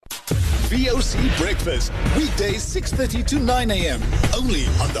VOC Breakfast, weekdays 6:30 to 9 a.m. Only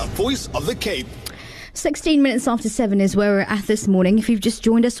on the Voice of the Cape. 16 minutes after 7 is where we're at this morning. If you've just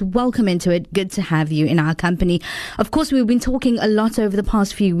joined us, welcome into it. Good to have you in our company. Of course, we've been talking a lot over the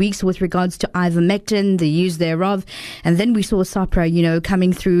past few weeks with regards to Ivermectin, the use thereof. And then we saw SAHPRA,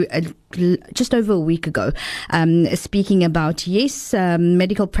 coming through just over a week ago, speaking about,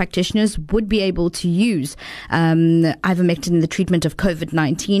 medical practitioners would be able to use Ivermectin in the treatment of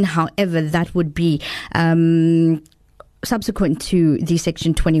COVID-19. However, that would be subsequent to the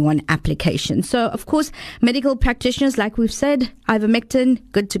Section 21 application. So, of course, medical practitioners, like we've said, Ivermectin,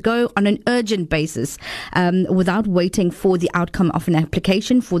 good to go on an urgent basis, without waiting for the outcome of an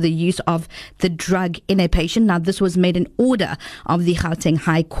application for the use of the drug in a patient. Now, this was made an order of the Gauteng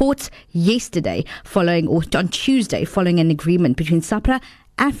High Court on Tuesday, following an agreement between SAHPRA,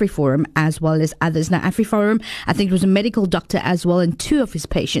 AfriForum, as well as others. Now, AfriForum, I think it was a medical doctor as well, and two of his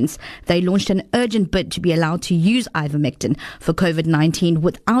patients, they launched an urgent bid to be allowed to use Ivermectin for COVID-19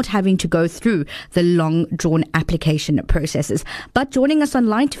 without having to go through the long drawn application processes. But joining us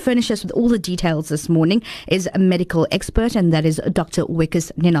online to furnish us with all the details this morning is a medical expert, and that is Dr.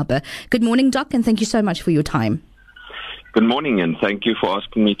 Wicus Ninaber. Good morning, Doc, and thank you so much for your time. Good morning, and thank you for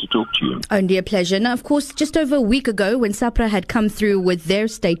asking me to talk to you. Only a pleasure. Now, of course, just over a week ago, when SAHPRA had come through with their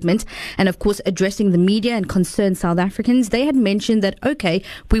statement and, of course, addressing the media and concerned South Africans, they had mentioned that, okay,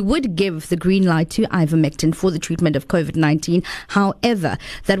 we would give the green light to Ivermectin for the treatment of COVID-19. However,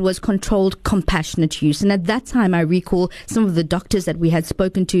 that was controlled, compassionate use. And at that time, I recall some of the doctors that we had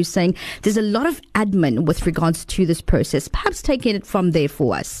spoken to saying there's a lot of admin with regards to this process. Perhaps taking it from there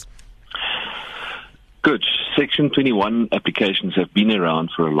for us. Good. Section 21 applications have been around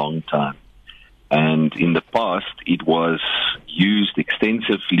for a long time. And in the past, it was used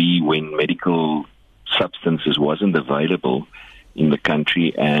extensively when medical substances wasn't available in the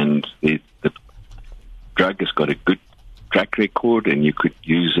country, and the drug has got a good track record, and you could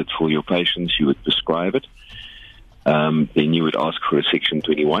use it for your patients. You would prescribe it. Then you would ask for a Section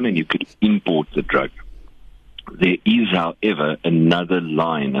 21, and you could import the drug. There is, however, another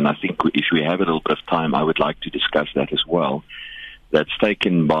line, and I think if we have a little bit of time, I would like to discuss that as well, that's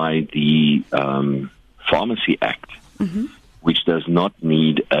taken by the Pharmacy Act, which does not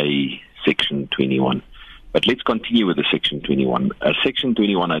need a Section 21. But let's continue with the Section 21. Section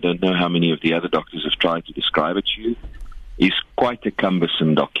 21, I don't know how many of the other doctors have tried to describe it to you, is quite a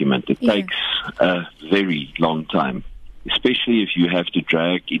cumbersome document. It takes a very long time, especially if you have to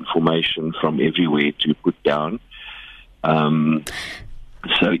drag information from everywhere to put down.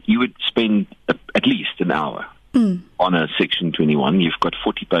 So you would spend at least an hour on a Section 21. You've got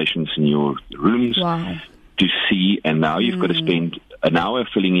 40 patients in your rooms to see, and now you've got to spend an hour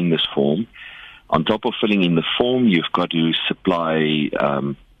filling in this form. On top of filling in the form, you've got to supply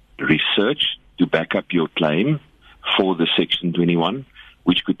research to back up your claim for the Section 21,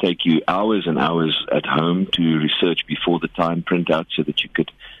 which could take you hours and hours at home to research before the time printout so that you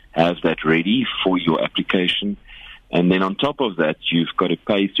could have that ready for your application. And then on top of that, you've got to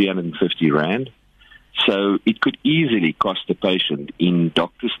pay 350 Rand. So it could easily cost the patient in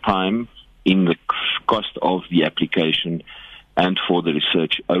doctor's time, in the cost of the application, and for the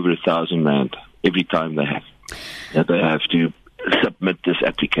research, over 1,000 Rand every time they have to submit this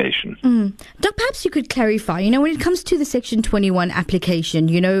application. Doc, perhaps you could clarify, when it comes to the Section 21 application,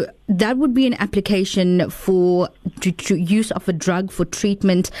 that would be an application for use of a drug for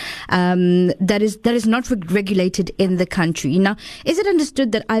treatment that is not regulated in the country. Now, is it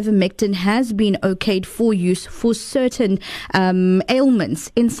understood that Ivermectin has been okayed for use for certain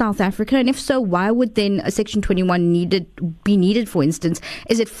ailments in South Africa? And if so, why would then a Section 21 be needed, for instance?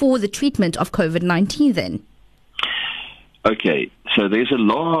 Is it for the treatment of COVID-19 then? Okay, so there's a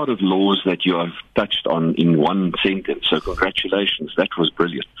lot of laws that you have touched on in one sentence, so congratulations, that was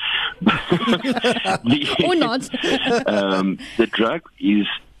brilliant. Or not. The drug is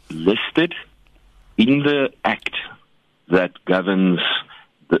listed in the Act that governs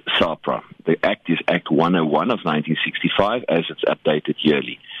the SAHPRA. The Act is Act 101 of 1965, as it's updated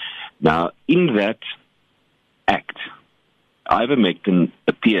yearly. Now, in that Act, Ivermectin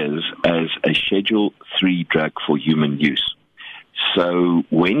appears as a Schedule 3 drug for human use. So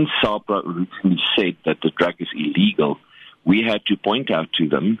when SAHPRA originally said that the drug is illegal, we had to point out to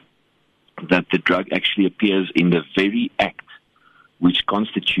them that the drug actually appears in the very act which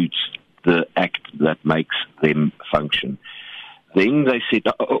constitutes the act that makes them function. Then they said,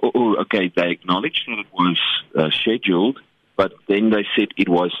 okay, they acknowledged that it was scheduled, but then they said it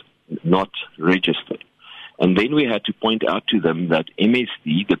was not registered. And then we had to point out to them that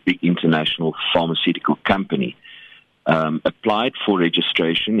MSD, the big international pharmaceutical company, applied for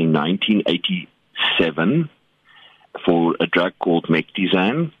registration in 1987 for a drug called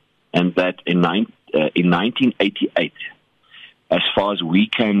Mectizan, and that in 1988, as far as we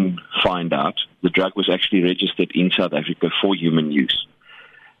can find out, the drug was actually registered in South Africa for human use.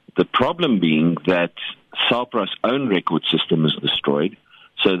 The problem being that SAHPRA's own record system is destroyed,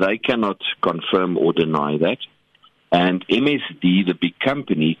 so they cannot confirm or deny that. And MSD, the big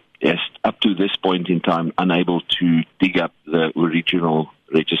company, is up to this point in time unable to dig up the original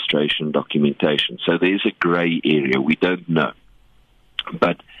registration documentation. So there's a gray area. We don't know.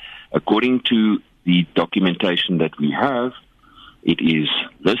 But according to the documentation that we have, it is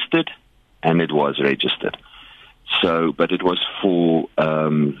listed and it was registered. So, but it was for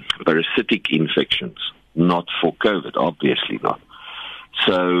parasitic infections, not for COVID, obviously not.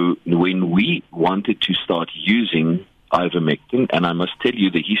 So when we wanted to start using Ivermectin, and I must tell you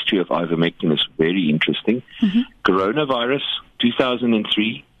the history of Ivermectin is very interesting. Coronavirus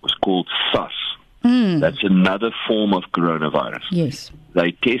 2003 was called SARS. That's another form of coronavirus. Yes.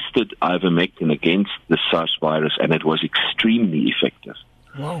 They tested Ivermectin against the SARS virus, and it was extremely effective.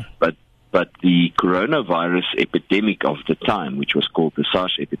 Wow. But the coronavirus epidemic of the time, which was called the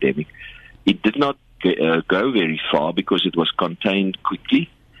SARS epidemic, it did not go very far because it was contained quickly,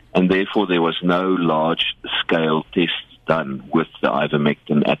 and therefore there was no large-scale tests done with the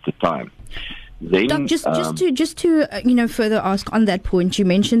Ivermectin at the time. Then, Doc, just to further ask on that point, you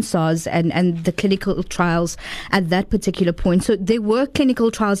mentioned SARS and the clinical trials at that particular point. So there were clinical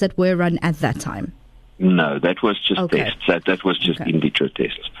trials that were run at that time? No, that was just tests. That was just in vitro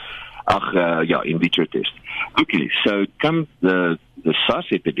tests. In vitro tests. Okay, so come the SARS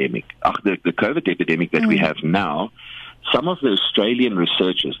epidemic, the COVID epidemic that we have now, some of the Australian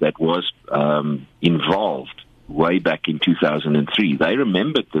researchers that was involved way back in 2003, they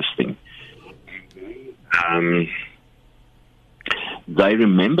remembered this thing. They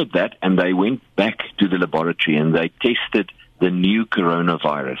remembered that, and they went back to the laboratory and they tested the new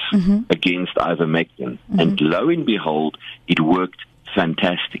coronavirus against Ivermectin. And lo and behold, it worked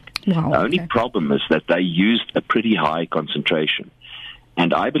fantastic. Wow, the only problem is that they used a pretty high concentration.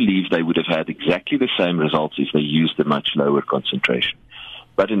 And I believe they would have had exactly the same results if they used a much lower concentration.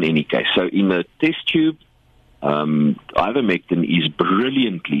 But in any case, so in the test tube, Ivermectin is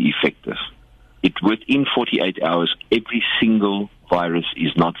brilliantly effective. Within 48 hours, every single virus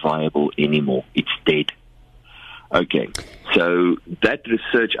is not viable anymore. It's dead. Okay, so that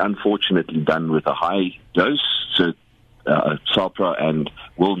research, unfortunately, done with a high dose, so SAHPRA and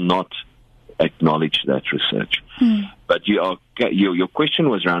will not acknowledge that research. But your question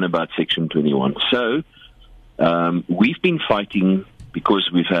was around about Section 21. So we've been fighting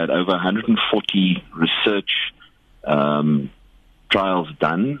because we've had over 140 research trials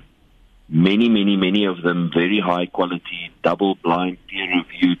done. Many of them very high quality, double-blind,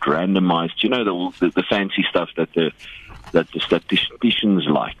 peer-reviewed, randomized. You know, the fancy stuff that the statisticians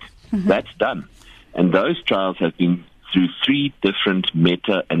like. That's done. And those trials have been through 3 different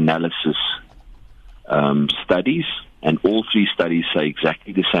meta-analysis studies, and all 3 studies say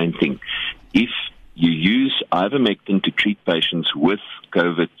exactly the same thing. If you use Ivermectin to treat patients with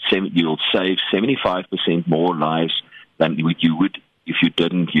COVID, you'll save 75% more lives than you would if you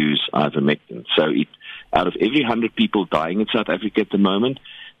didn't use Ivermectin. So out of every 100 people dying in South Africa at the moment,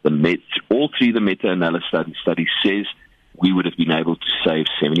 all 3 of the meta-analysis studies says we would have been able to save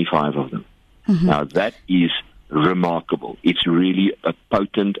 75 of them. Now, that is remarkable. It's really a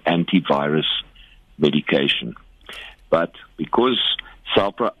potent antivirus medication. But because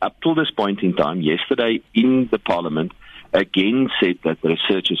SAHPRA, up till this point in time, yesterday in the Parliament, again said that the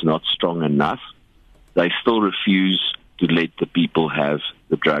research is not strong enough, they still refuse to let the people have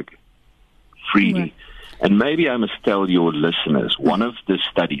the drug freely. Right. And maybe I must tell your listeners, one of the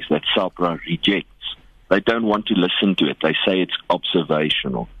studies that SAHPRA rejects, they don't want to listen to it. They say it's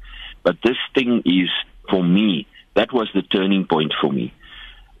observational. But this thing is, for me, that was the turning point for me.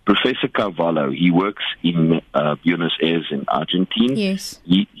 Professor Carvalho, he works in Buenos Aires in Argentina. Yes.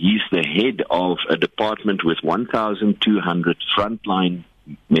 He's the head of a department with 1,200 frontline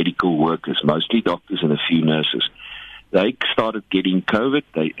medical workers, mostly doctors and a few nurses. They started getting COVID.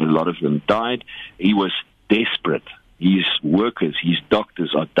 A lot of them died. He was desperate. His workers, his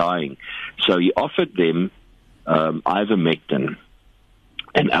doctors are dying. So he offered them Ivermectin.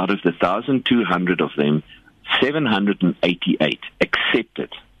 And out of the 1,200 of them, 788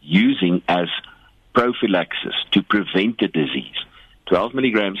 accepted using as prophylaxis to prevent the disease. 12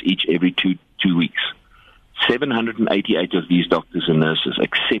 milligrams each every two weeks. 788 of these doctors and nurses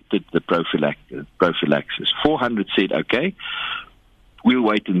accepted the prophylaxis. 400 said, okay, we'll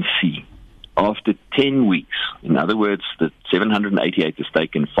wait and see. after 10 weeks, in other words, the 788 has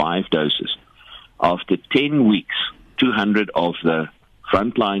taken 5 doses. After 10 weeks, 200 of the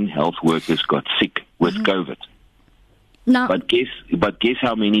frontline health workers got sick with COVID. Now, but guess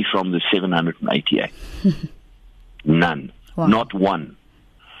how many from the 788? None. Wow. Not one.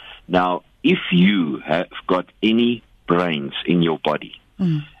 Now, if you have got any brains in your body,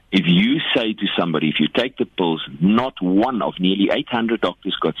 if you say to somebody, if you take the pills, not one of nearly 800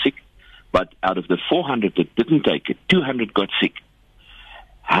 doctors got sick, but out of the 400 that didn't take it, 200 got sick.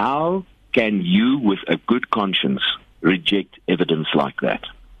 How can you, with a good conscience, reject evidence like that?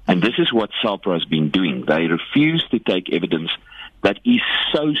 And this is what SAHPRA has been doing. They refuse to take evidence that is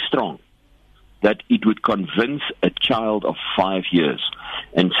so strong that it would convince a child of 5 years,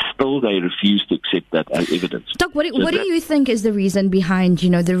 and still they refuse to accept that as evidence. Doc, what do you think is the reason behind,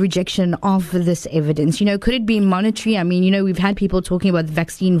 the rejection of this evidence? Could it be monetary? I mean, we've had people talking about the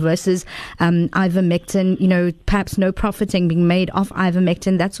vaccine versus ivermectin, perhaps no profiting being made off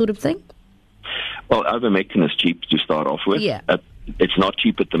ivermectin, that sort of thing? Well, ivermectin is cheap to start off with. Yeah. It's not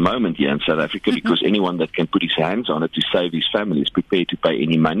cheap at the moment here in South Africa because anyone that can put his hands on it to save his family is prepared to pay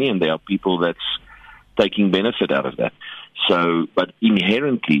any money, and there are people that's taking benefit out of that. So, but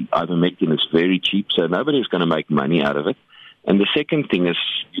inherently, ivermectin is very cheap, so nobody's going to make money out of it. And the second thing is,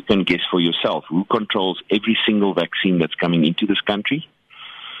 you can guess for yourself who controls every single vaccine that's coming into this country.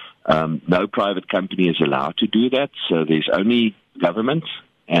 No private company is allowed to do that, so there's only government,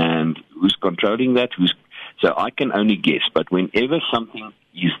 and who's controlling that? So I can only guess, but whenever something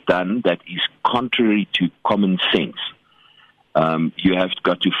is done that is contrary to common sense, you have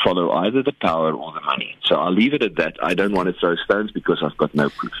got to follow either the power or the money. So I'll leave it at that. I don't want to throw stones because I've got no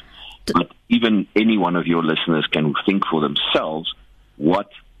proof. But even any one of your listeners can think for themselves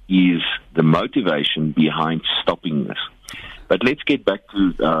what is the motivation behind stopping this. But let's get back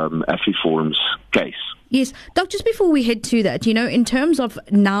to AfriForum's case. Yes. Doc, just before we head to that, in terms of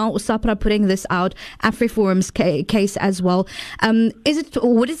now SAHPRA putting this out, AfriForum's case as well,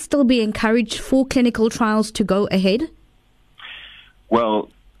 would it still be encouraged for clinical trials to go ahead? Well,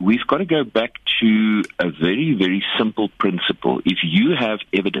 we've got to go back to a very, very simple principle. If you have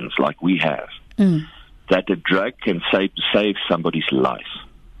evidence like we have that a drug can save somebody's life,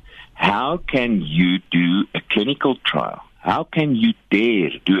 how can you do a clinical trial? How can you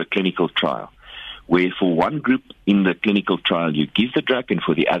dare do a clinical trial where for one group in the clinical trial you give the drug and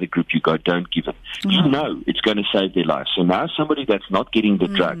for the other group you don't give it? You know it's going to save their life. So now somebody that's not getting the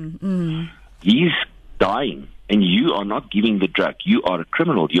drug, he's dying, and you are not giving the drug. You are a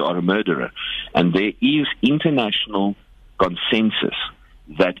criminal. You are a murderer. And there is international consensus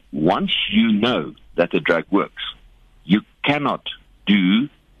that once you know that the drug works, you cannot do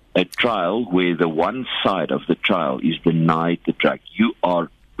a trial where the one side of the trial is denied the drug. You are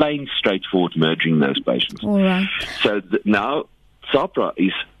plain straightforward murdering those patients. All right. So now SAHPRA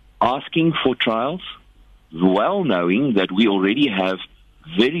is asking for trials, well knowing that we already have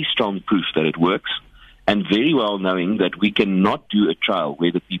very strong proof that it works, and very well knowing that we cannot do a trial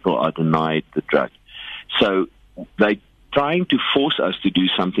where the people are denied the drug. So they're trying to force us to do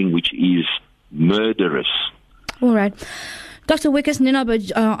something which is murderous. All right. Dr. Wicus,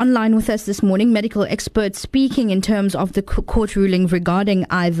 Ninaber online with us this morning, medical expert speaking in terms of the court ruling regarding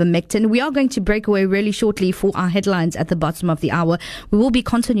ivermectin. We are going to break away really shortly for our headlines at the bottom of the hour. We will be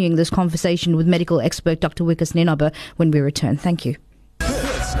continuing this conversation with medical expert Dr. Wicus Ninaber when we return. Thank you.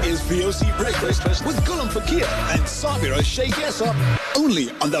 This is VOC Breakfast with Gulam Fakir and Sabira Sheikh Essa, only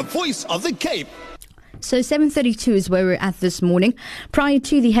on the Voice of the Cape. So 7:32 is where we're at this morning. Prior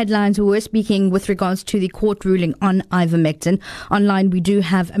to the headlines, we were speaking with regards to the court ruling on ivermectin. Online, we do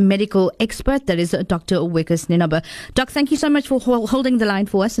have a medical expert, that is Dr. Wicus Ninaber. Doc, thank you so much for holding the line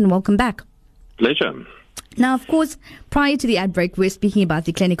for us, and welcome back. Pleasure. Now, of course, prior to the ad break, we're speaking about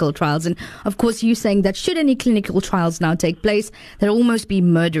the clinical trials. And, of course, you saying that should any clinical trials now take place, they'll almost be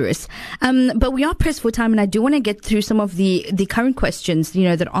murderous. But we are pressed for time, and I do want to get through some of the current questions,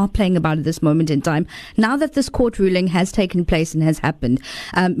 that are playing about at this moment in time. Now that this court ruling has taken place and has happened,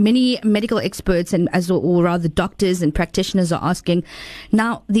 many medical experts or rather doctors and practitioners are asking,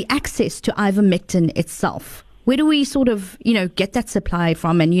 now, the access to ivermectin itself, where do we sort of, get that supply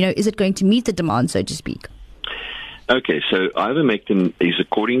from? And, is it going to meet the demand, so to speak? Okay, so ivermectin is,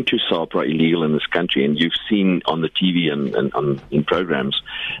 according to SAHPRA, illegal in this country, and you've seen on the TV and in programs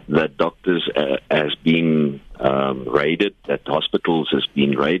that doctors has been raided, that hospitals has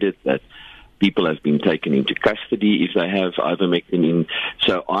been raided, that people have been taken into custody if they have ivermectin in.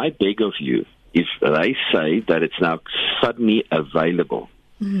 So I beg of you, if they say that it's now suddenly available,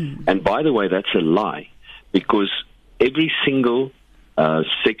 and by the way, that's a lie, because every single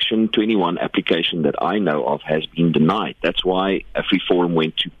Section 21 application that I know of has been denied. That's why AfriForum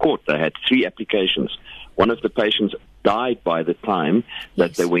went to court. They had 3 applications. One of the patients died by the time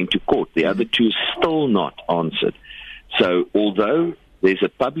that they went to court. The other 2 still not answered. So although there's a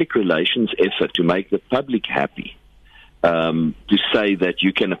public relations effort to make the public happy, to say that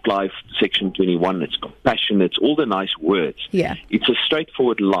you can apply Section 21, it's compassionate, it's all the nice words. Yeah. It's a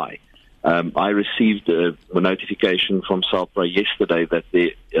straightforward lie. I received a notification from SAHPRA yesterday that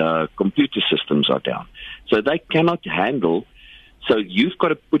their computer systems are down. So they cannot handle. So you've got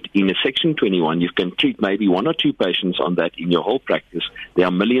to put in a Section 21. You can treat maybe 1 or 2 patients on that in your whole practice. There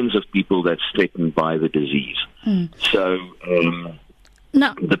are millions of people that's threatened by the disease. So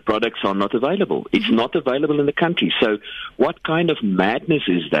No. the products are not available. It's not available in the country. So what kind of madness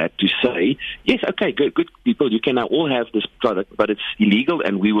is that to say, yes, okay, good people, you can now all have this product, but it's illegal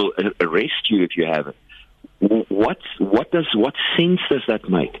and we will arrest you if you have it. What sense does that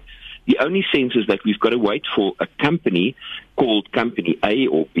make? The only sense is that we've got to wait for a company called Company A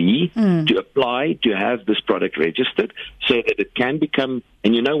or B to apply to have this product registered so that it can become,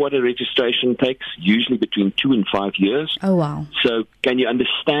 and you know what a registration takes? Usually between 2 and 5 years. Oh, wow. So can you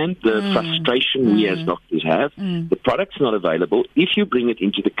understand the frustration we as doctors have? The product's not available. If you bring it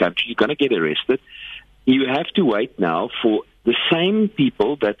into the country, you're going to get arrested. You have to wait now for the same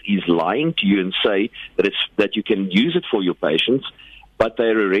people that is lying to you and say that you can use it for your patients, but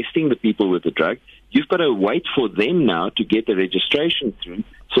they're arresting the people with the drug. You've got to wait for them now to get the registration through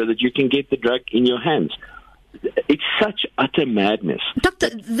so that you can get the drug in your hands. It's such utter madness. Doctor,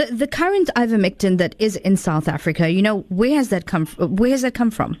 the current ivermectin that is in South Africa, where has that come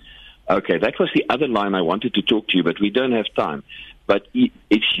from? Okay, that was the other line I wanted to talk to you, but we don't have time. But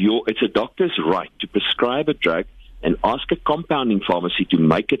it's a doctor's right to prescribe a drug and ask a compounding pharmacy to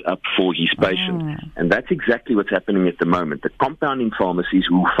make it up for his patient. And that's exactly what's happening at the moment. The compounding pharmacies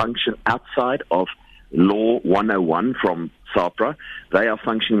who function outside of Law 101 from SAHPRA, they are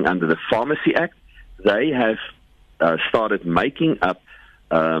functioning under the Pharmacy Act. They have started making up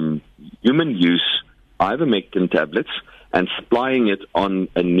human use ivermectin tablets and supplying it on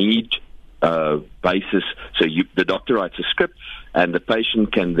a need basis. So the doctor writes a script and the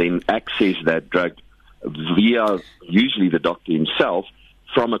patient can then access that drug via usually the doctor himself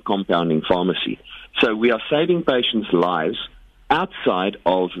from a compounding pharmacy. So we are saving patients' lives outside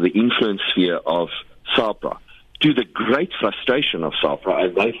of the influence sphere of SAHPRA, to the great frustration of SAHPRA,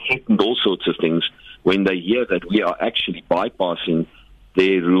 and they've threatened all sorts of things when they hear that we are actually bypassing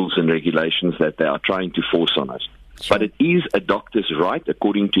their rules and regulations that they are trying to force on us. Sure. But it is a doctor's right,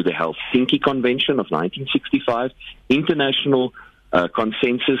 according to the Helsinki Convention of 1965, international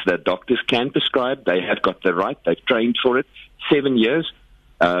consensus that doctors can prescribe. They have got the right. They've trained for it 7 years,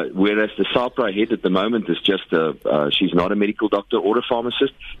 whereas the SAHPRA head at the moment is just she's not a medical doctor or a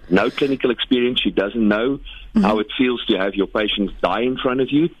pharmacist, no clinical experience. She doesn't know how it feels to have your patients die in front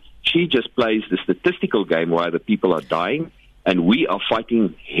of you. She just plays the statistical game while the people are dying. And we are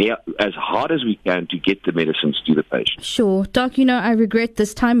fighting here as hard as we can to get the medicines to the patient. Sure. Doc, I regret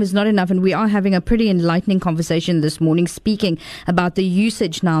this time is not enough, and we are having a pretty enlightening conversation this morning speaking about the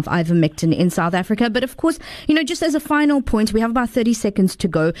usage now of ivermectin in South Africa. But of course, just as a final point, we have about 30 seconds to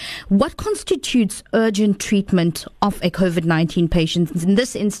go. What constitutes urgent treatment of a COVID-19 patient in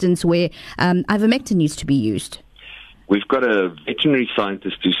this instance where ivermectin needs to be used? We've got a veterinary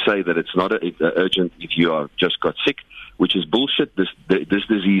scientist to say that it's not urgent if you are just got sick, which is bullshit. This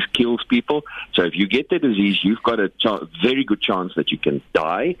disease kills people. So if you get the disease, you've got a very good chance that you can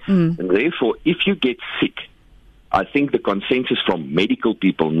die. And therefore, if you get sick, I think the consensus from medical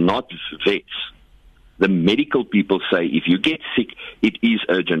people, not vets, the medical people say if you get sick, it is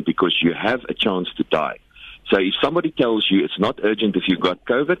urgent because you have a chance to die. So if somebody tells you it's not urgent if you've got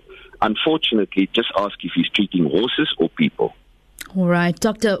COVID, unfortunately, just ask if he's treating horses or people. All right.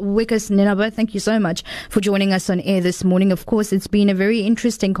 Dr. Wicus Ninaber, thank you so much for joining us on air this morning. Of course, it's been a very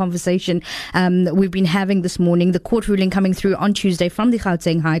interesting conversation we've been having this morning. The court ruling coming through on Tuesday from the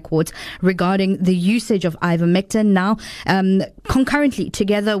Gauteng High Court regarding the usage of ivermectin. Now, concurrently,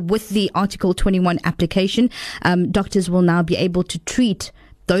 together with the Article 21 application, doctors will now be able to treat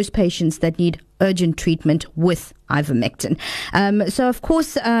those patients that need urgent treatment with ivermectin. So, of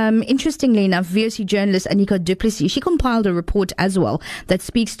course, interestingly enough, VOC journalist Anika du Plessis, she compiled a report as well that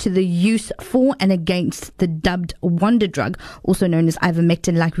speaks to the use for and against the dubbed wonder drug, also known as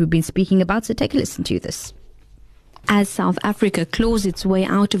ivermectin, like we've been speaking about. So take a listen to this. As South Africa claws its way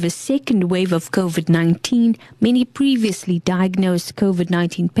out of a second wave of COVID-19, many previously diagnosed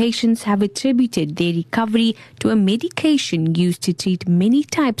COVID-19 patients have attributed their recovery to a medication used to treat many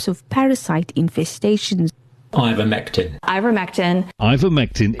types of parasite infestations. Ivermectin. Ivermectin.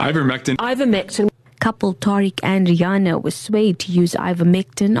 Ivermectin. Ivermectin. Ivermectin. Couple Tariq and Rihanna were swayed to use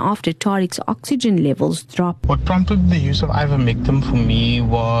ivermectin after Tariq's oxygen levels dropped. What prompted the use of ivermectin for me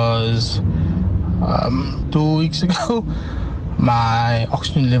was 2 weeks ago. My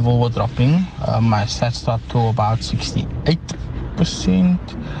oxygen level was dropping. My stats dropped to about 68%.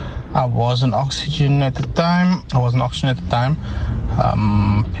 I was on oxygen at the time.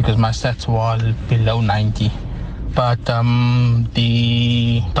 Because my stats were below 90. But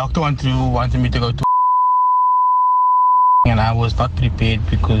the doctor wanted me to go to, and I was not prepared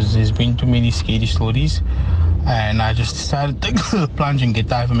because there's been too many scary stories, and I just decided to take the plunge and get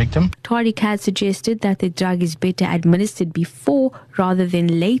the ivermectin. Tariq had suggested that the drug is better administered before rather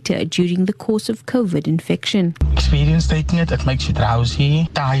than later during the course of COVID infection. Experience taking it makes you drowsy,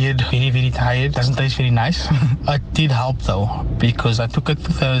 tired, very, very tired. Doesn't taste very nice. It did help though, because I took it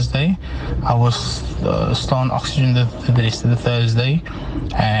the Thursday. I was still on oxygen the rest of the Thursday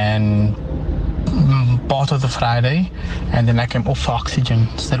and part of the Friday, and then I came off oxygen.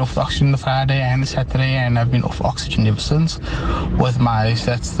 Stayed off oxygen the Friday and the Saturday, and I've been off oxygen ever since, with my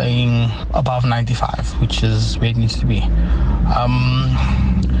stats staying above 95, which is where it needs to be.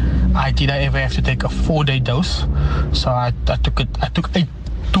 I ever have to take a 4-day dose, so I took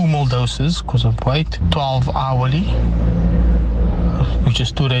 2 more doses because of weight, 12 hourly, which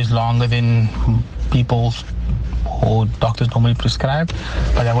is 2 days longer than people or doctors normally prescribe,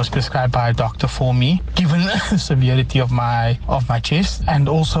 but that was prescribed by a doctor for me, given the severity of my chest, and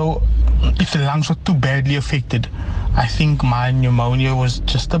also if the lungs were too badly affected. I think my pneumonia was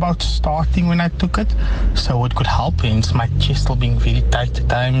just about starting when I took it, so it could help, hence my chest still being very tight at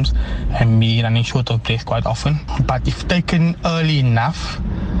times and me running short of breath quite often. But if taken early enough,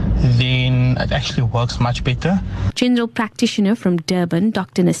 then it actually works much better. General practitioner from Durban,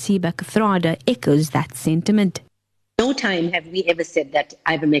 Dr. Nasiba Kathrada, echoes that sentiment. No time have we ever said that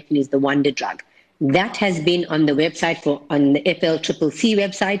ivermectin is the wonder drug. That has been on the website, on the FLCCC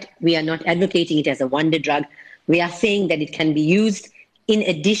website. We are not advocating it as a wonder drug. We are saying that it can be used in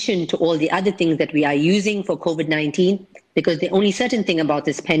addition to all the other things that we are using for COVID-19, because the only certain thing about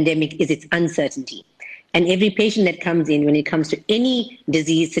this pandemic is its uncertainty. And every patient that comes in, when it comes to any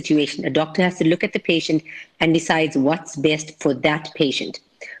disease situation, a doctor has to look at the patient and decides what's best for that patient.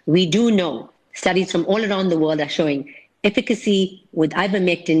 We do know studies from all around the world are showing efficacy with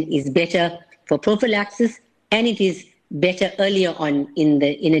ivermectin is better for prophylaxis, and it is better earlier on in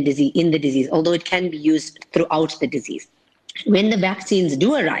the disease, although it can be used throughout the disease. When the vaccines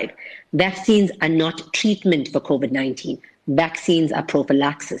do arrive, vaccines are not treatment for COVID-19. Vaccines are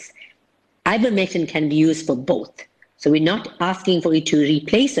prophylaxis. Ivermectin can be used for both. So we're not asking for it to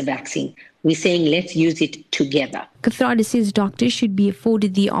replace a vaccine. We're saying let's use it together. Kathrada says doctors should be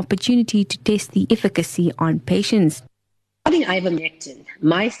afforded the opportunity to test the efficacy on patients. Regarding ivermectin,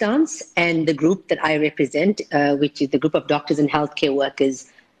 my stance and the group that I represent, which is the group of doctors and healthcare workers,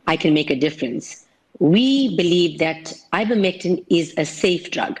 I Can Make a Difference. We believe that ivermectin is a safe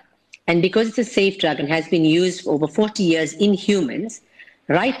drug. And because it's a safe drug and has been used for over 40 years in humans,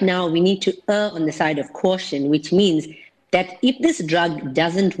 right now we need to err on the side of caution, which means that if this drug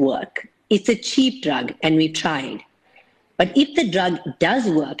doesn't work, it's a cheap drug and we've tried. But if the drug does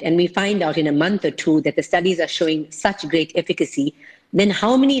work and we find out in a month or two that the studies are showing such great efficacy, then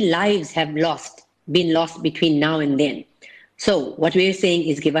how many lives have been lost between now and then? So what we're saying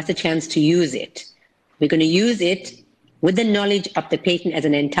is give us a chance to use it. We're going to use it with the knowledge of the patient as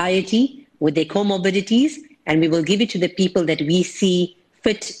an entirety, with their comorbidities, and we will give it to the people that we see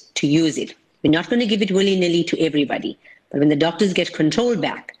fit to use it. We're not going to give it willy-nilly to everybody. But when the doctors get control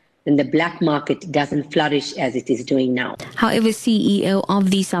back, then the black market doesn't flourish as it is doing now. However, CEO of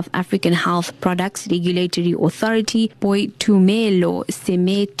the South African Health Products Regulatory Authority, Boitumelo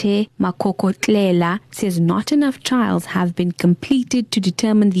Semete Makokotlela, says not enough trials have been completed to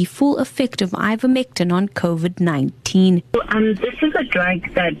determine the full effect of ivermectin on COVID-19. This is a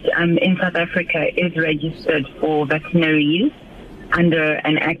drug that in South Africa is registered for veterinary use under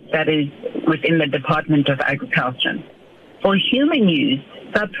an act that is within the Department of Agriculture. For human use,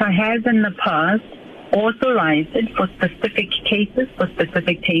 SAHPRA has in the past authorized it for specific cases, for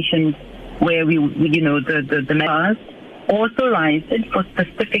specific patients where the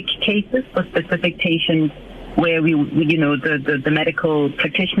medical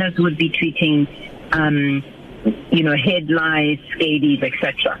practitioners would be treating, head lice, scabies,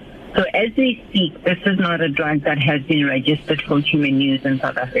 etc. So as we speak, this is not a drug that has been registered for human use in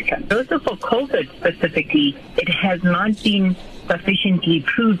South Africa. Also for COVID specifically, it has not been sufficiently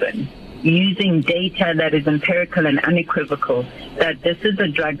proven using data that is empirical and unequivocal that this is a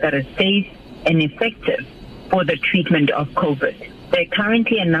drug that is safe and effective for the treatment of COVID. There are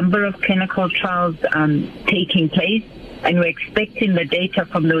currently a number of clinical trials taking place, and we're expecting the data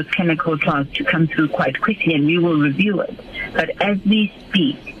from those clinical trials to come through quite quickly, and we will review it. But as we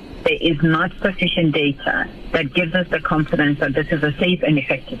speak, there is not sufficient data that gives us the confidence that this is a safe and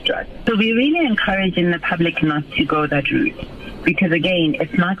effective drug. So we're really encouraging the public not to go that route, because again,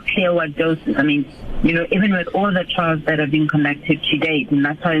 it's not clear what doses. I mean, even with all the trials that have been conducted to date, and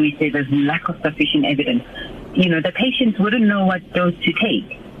that's why we say there's lack of sufficient evidence, the patients wouldn't know what dose to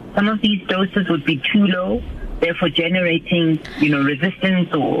take. Some of these doses would be too low, therefore generating,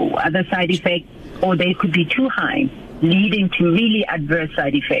 resistance or other side effects, or they could be too high, leading to really adverse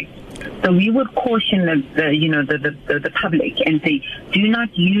side effects. So we would caution the public and say, do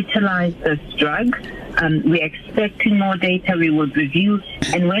not utilize this drug. We're expecting more data. We will review,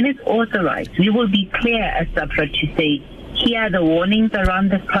 and when it's authorized, we will be clear as SAHPRA to say, here are the warnings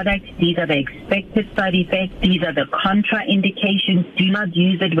around this product. These are the expected side effects. These are the contraindications. Do not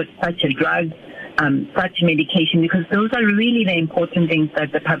use it with such a drug, such medication, because those are really the important things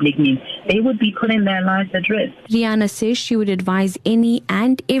that the public needs. They would be putting their lives at risk. Rihanna says she would advise any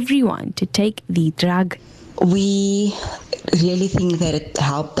and everyone to take the drug. We really think that it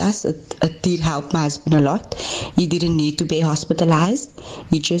helped us. It did help my husband a lot. He didn't need to be hospitalized.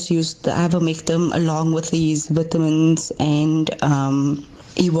 He just used the ivermectin along with his vitamins, and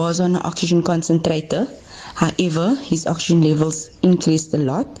he was on an oxygen concentrator. However, his oxygen levels increased a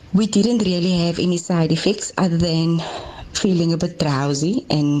lot. We didn't really have any side effects other than feeling a bit drowsy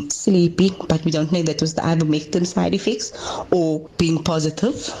and sleepy, but we don't know if that was the ivermectin side effects or being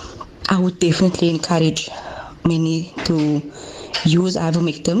positive. I would definitely encourage many to use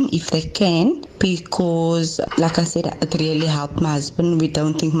ivermectin if they can, because, like I said, it really helped my husband. We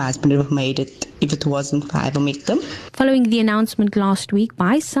don't think my husband would have made it if it wasn't for ivermectin. Following the announcement last week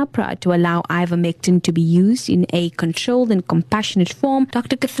by SAHPRA to allow ivermectin to be used in a controlled and compassionate form,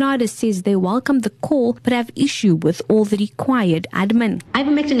 Dr. Kathrada says they welcome the call but have issue with all the required admin.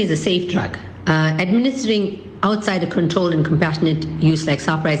 Ivermectin is a safe drug. Administering outside a controlled and compassionate use, like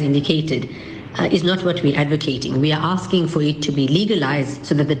SAHPRA has indicated, is not what we're advocating. We are asking for it to be legalized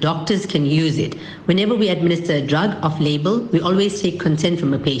so that the doctors can use it. Whenever we administer a drug off-label, we always take consent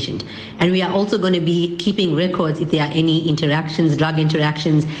from a patient. And we are also going to be keeping records if there are any interactions, drug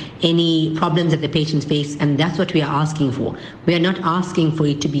interactions, any problems that the patients face, and that's what we are asking for. We are not asking for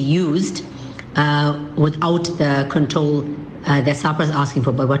it to be used without the control that SAHPRA is asking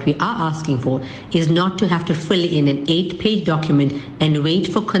for. But what we are asking for is not to have to fill in an 8-page document and wait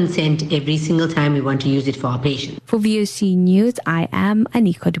for consent every single time we want to use it for our patients. For VOC News, I am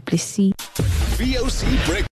Anika Duplessis. VOC Break.